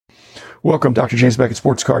Welcome, Dr. James Beckett,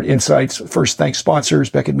 Sports Card Insights. First, thanks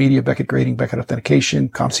sponsors, Beckett Media, Beckett Grading, Beckett Authentication,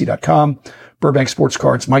 ComC.com, Burbank Sports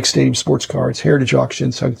Cards, Mike Stadium Sports Cards, Heritage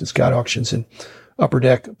Auctions, Huggins Scott Auctions, and Upper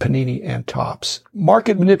Deck, Panini, and Topps.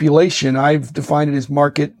 Market manipulation, I've defined it as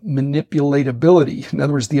market manipulatability. In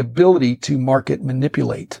other words, the ability to market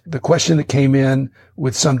manipulate. The question that came in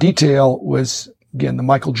with some detail was, again, the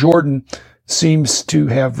Michael Jordan seems to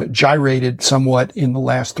have gyrated somewhat in the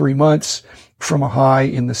last 3 months from a high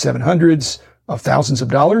in the 700s of thousands of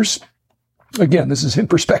dollars. Again, this is in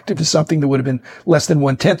perspective to something that would have been less than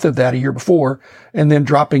 1/10 of that a year before, and then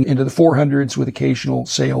dropping into the 400s with occasional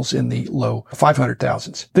sales in the low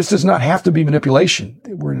 500,000s. This does not have to be manipulation.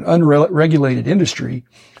 We're an unregulated industry,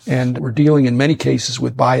 and we're dealing in many cases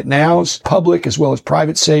with buy it nows, public as well as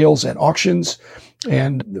private sales and auctions.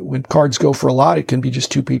 And when cards go for a lot, it can be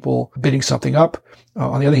just two people bidding something up.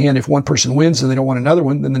 On the other hand, if one person wins and they don't want another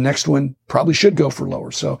one, then the next one probably should go for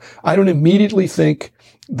lower. So I don't immediately think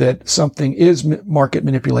that something is market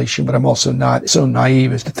manipulation, but I'm also not so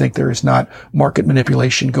naive as to think there is not market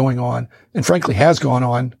manipulation going on, and frankly has gone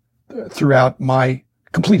on throughout my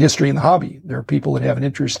complete history in the hobby. There are people that have an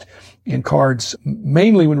interest in cards.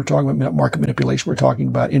 Mainly when we're talking about market manipulation, we're talking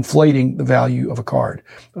about inflating the value of a card,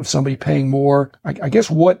 of somebody paying more. I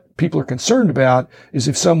guess what people are concerned about is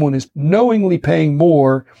if someone is knowingly paying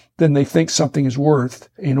more than they think something is worth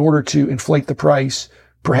in order to inflate the price,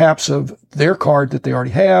 perhaps of their card that they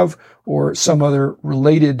already have or some other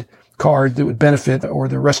related card that would benefit, or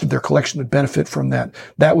the rest of their collection would benefit from that.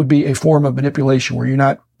 That would be a form of manipulation where you're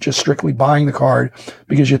not just strictly buying the card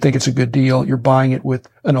because you think it's a good deal. You're buying it with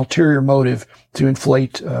an ulterior motive to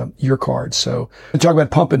inflate your card. So we talk about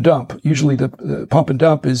pump and dump. Usually the pump and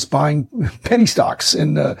dump is buying penny stocks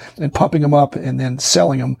and pumping them up and then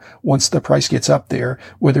selling them once the price gets up there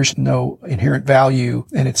where there's no inherent value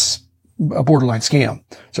and it's a borderline scam.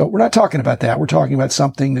 So we're not talking about that. We're talking about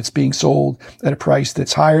something that's being sold at a price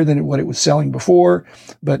that's higher than what it was selling before,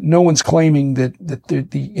 but no one's claiming that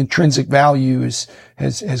the intrinsic value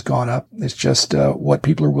has gone up. It's just what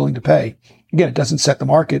people are willing to pay. Again, it doesn't set the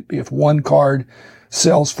market. If one card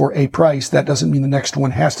sells for a price, that doesn't mean the next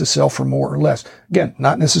one has to sell for more or less. Again,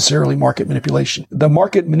 not necessarily market manipulation. The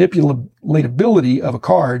market manipulatability of a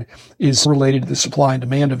card is related to the supply and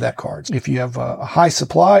demand of that card. If you have a high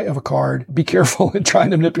supply of a card, be careful in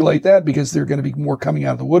trying to manipulate that because there are going to be more coming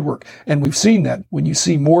out of the woodwork. And we've seen that. When you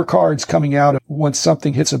see more cards coming out once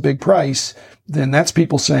something hits a big price, then that's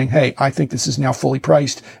people saying, hey, I think this is now fully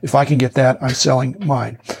priced. If I can get that, I'm selling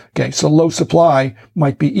mine. Okay, so low supply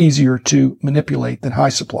might be easier to manipulate than high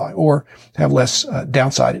supply, or have less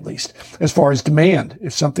downside at least. As far as demand,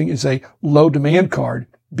 if something is a low demand card,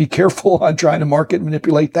 be careful on trying to market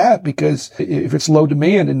manipulate that, because if it's low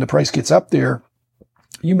demand and the price gets up there,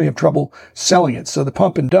 you may have trouble selling it. So the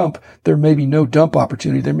pump and dump, there may be no dump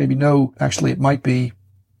opportunity. There may be no, actually it might be,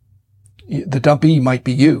 the dumpee might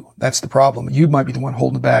be you. That's the problem. You might be the one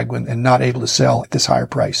holding the bag and not able to sell at this higher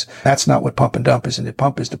price. That's not what pump and dump is. And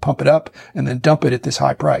pump is to pump it up and then dump it at this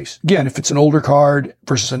high price. Again, if it's an older card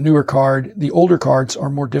versus a newer card, the older cards are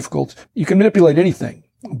more difficult. You can manipulate anything,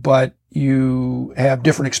 but you have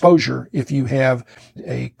different exposure if you have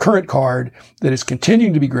a current card that is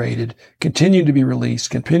continuing to be graded, continuing to be released,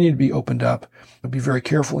 continuing to be opened up. Be very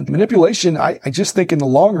careful. And manipulation, I just think in the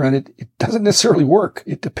long run, it doesn't necessarily work.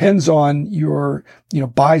 It depends on your,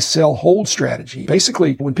 buy, sell, hold strategy.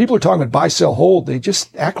 Basically, when people are talking about buy, sell, hold, they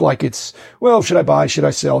just act like it's, well, should I buy? Should I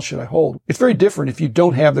sell? Should I hold? It's very different if you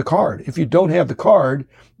don't have the card. If you don't have the card,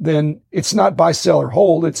 then it's not buy, sell, or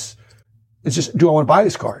hold. It's just, do I want to buy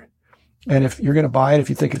this card? And if you're going to buy it, if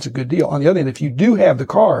you think it's a good deal. On the other hand, if you do have the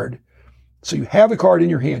card, so you have the card in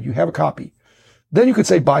your hand, you have a copy, then you could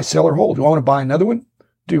say buy, sell, or hold. Do I want to buy another one?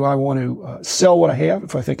 Do I want to sell what I have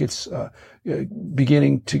if I think it's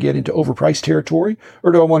beginning to get into overpriced territory?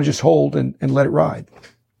 Or do I want to just hold and let it ride?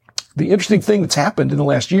 The interesting thing that's happened in the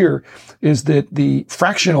last year is that the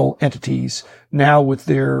fractional entities now with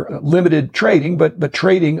their limited trading, but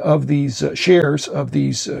trading of these shares of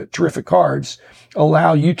these terrific cards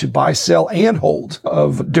allow you to buy, sell, and hold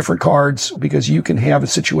of different cards, because you can have a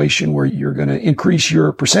situation where you're going to increase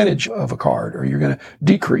your percentage of a card or you're going to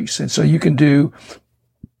decrease. And so you can do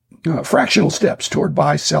fractional steps toward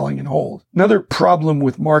buy, selling, and hold. Another problem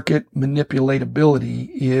with market manipulatability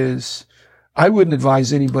is I wouldn't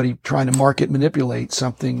advise anybody trying to market manipulate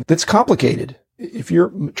something that's complicated. If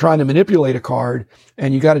you're trying to manipulate a card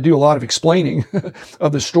and you got to do a lot of explaining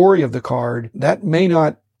of the story of the card, that may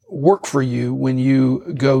not work for you when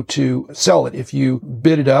you go to sell it. If you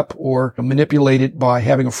bid it up or manipulate it by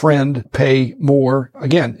having a friend pay more,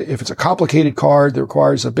 again, if it's a complicated card that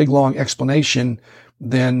requires a big long explanation,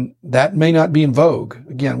 then that may not be in vogue.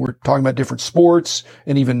 Again, we're talking about different sports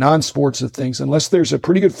and even non-sports of things. Unless there's a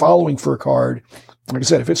pretty good following for a card, like I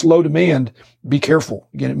said, if it's low demand, be careful.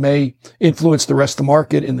 Again, it may influence the rest of the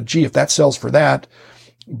market and if that sells for that,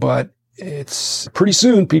 but it's pretty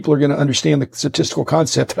soon people are going to understand the statistical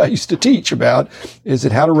concept that I used to teach about, is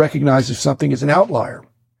that how to recognize if something is an outlier.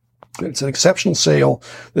 It's an exceptional sale,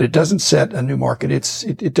 that it doesn't set a new market.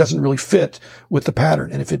 It doesn't really fit with the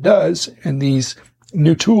pattern. And if it does, and these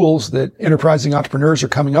new tools that enterprising entrepreneurs are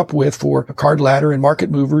coming up with for a card ladder and market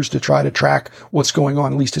movers to try to track what's going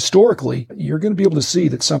on, at least historically, you're going to be able to see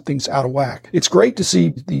that something's out of whack. It's great to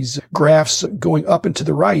see these graphs going up and to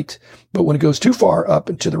the right, but when it goes too far up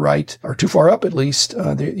and to the right, or too far up at least,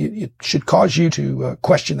 it should cause you to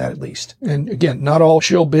question that at least. And again, not all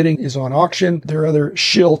shill bidding is on auction. There are other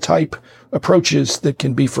shill type approaches that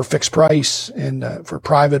can be for fixed price and for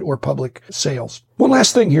private or public sales. One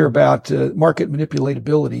last thing here about market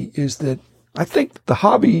manipulatability is that I think the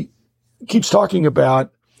hobby keeps talking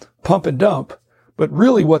about pump and dump, but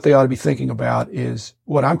really what they ought to be thinking about is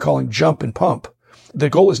what I'm calling jump and pump. The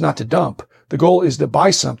goal is not to dump. The goal is to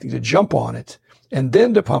buy something, to jump on it, and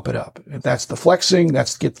then to pump it up. If that's the flexing,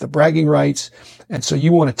 that's to get the bragging rights. And so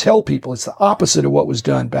you want to tell people it's the opposite of what was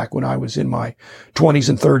done back when I was in my 20s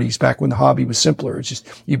and 30s, back when the hobby was simpler. It's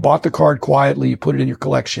just you bought the card quietly, you put it in your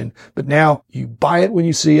collection, but now you buy it when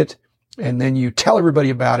you see it, and then you tell everybody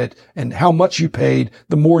about it and how much you paid.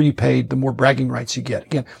 The more you paid, the more bragging rights you get.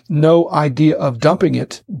 Again, no idea of dumping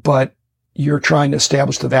it, but you're trying to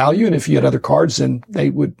establish the value. And if you had other cards, then they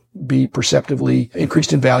would be perceptively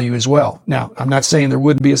increased in value as well. Now, I'm not saying there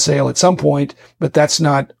wouldn't be a sale at some point, but that's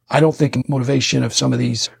not, I don't think, motivation of some of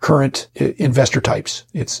these current investor types.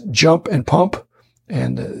 It's jump and pump.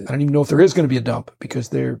 And I don't even know if there is going to be a dump, because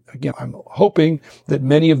again, I'm hoping that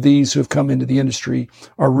many of these who have come into the industry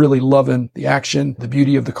are really loving the action, the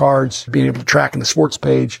beauty of the cards, being able to track in the sports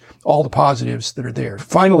page, all the positives that are there.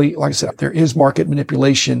 Finally, like I said, there is market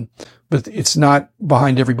manipulation, but it's not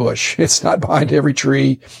behind every bush. It's not behind every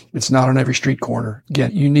tree. It's not on every street corner.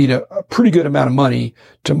 Again, you need a pretty good amount of money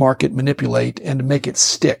to market manipulate and to make it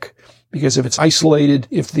stick. Because if it's isolated,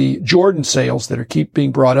 if the Jordan sales that keep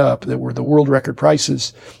being brought up, that were the world record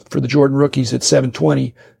prices for the Jordan rookies at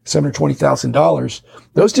 $720,000,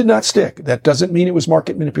 those did not stick. That doesn't mean it was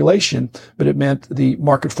market manipulation, but it meant the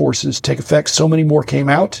market forces take effect. So many more came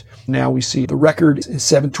out. Now we see the record is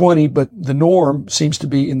 720, but the norm seems to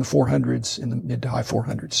be in the 400s, in the mid to high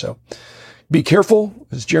 400s. So be careful.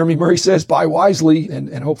 As Jeremy Murray says, buy wisely.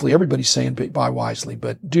 And hopefully everybody's saying buy wisely,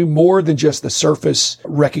 but do more than just the surface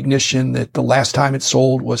recognition that the last time it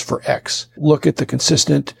sold was for X. Look at the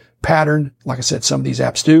consistent pattern. Like I said, some of these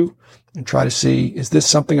apps do, and try to see, is this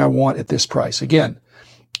something I want at this price? Again,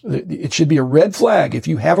 it should be a red flag if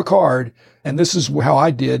you have a card. And this is how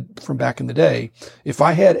I did from back in the day. If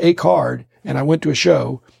I had a card and I went to a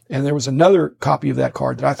show and there was another copy of that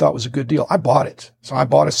card that I thought was a good deal, I bought it. So I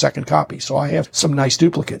bought a second copy. So I have some nice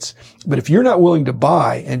duplicates. But if you're not willing to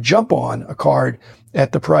buy and jump on a card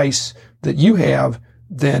at the price that you have,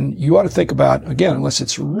 then you ought to think about, again, unless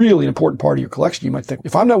it's really an important part of your collection, you might think,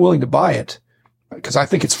 if I'm not willing to buy it because I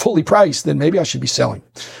think it's fully priced, then maybe I should be selling.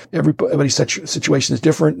 Everybody's situation is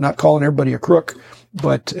different, not calling everybody a crook.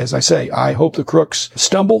 But as I say, I hope the crooks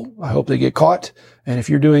stumble. I hope they get caught. And if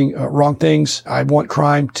you're doing wrong things, I want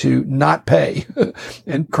crime to not pay.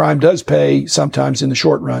 And crime does pay sometimes in the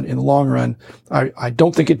short run. In the long run, I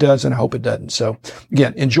don't think it does, and I hope it doesn't. So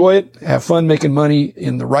again, enjoy it. Have fun making money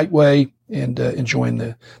in the right way, and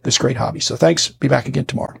enjoying this great hobby. So thanks. Be back again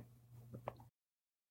tomorrow.